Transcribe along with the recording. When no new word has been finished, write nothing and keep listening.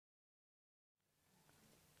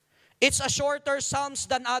It's a shorter Psalms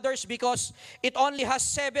than others because it only has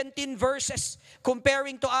 17 verses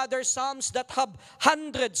comparing to other Psalms that have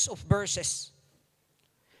hundreds of verses.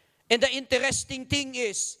 And the interesting thing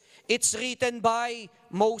is, it's written by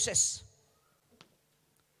Moses.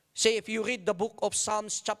 Say, if you read the book of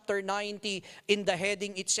Psalms chapter 90, in the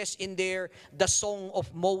heading it says in there, the song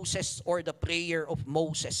of Moses or the prayer of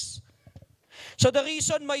Moses. So the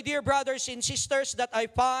reason, my dear brothers and sisters, that I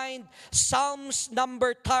find Psalms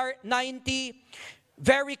number 90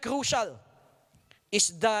 very crucial is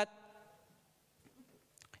that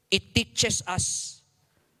it teaches us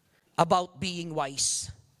about being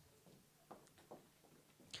wise.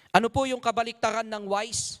 Ano po yung kabaliktaran ng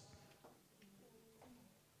wise?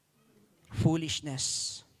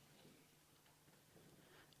 Foolishness.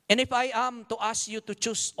 And if I am to ask you to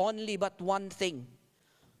choose only but one thing,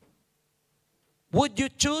 would you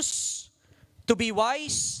choose to be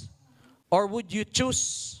wise or would you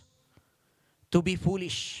choose to be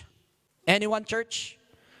foolish? Anyone, church?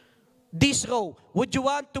 This row, would you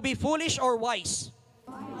want to be foolish or wise?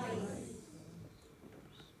 Wise.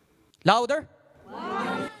 Louder?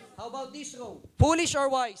 Wise. How about this row? Foolish or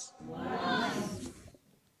wise? Wise.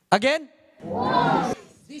 Again? Wise.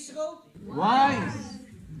 This row? Wise.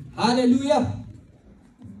 Hallelujah.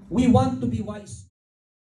 We want to be wise.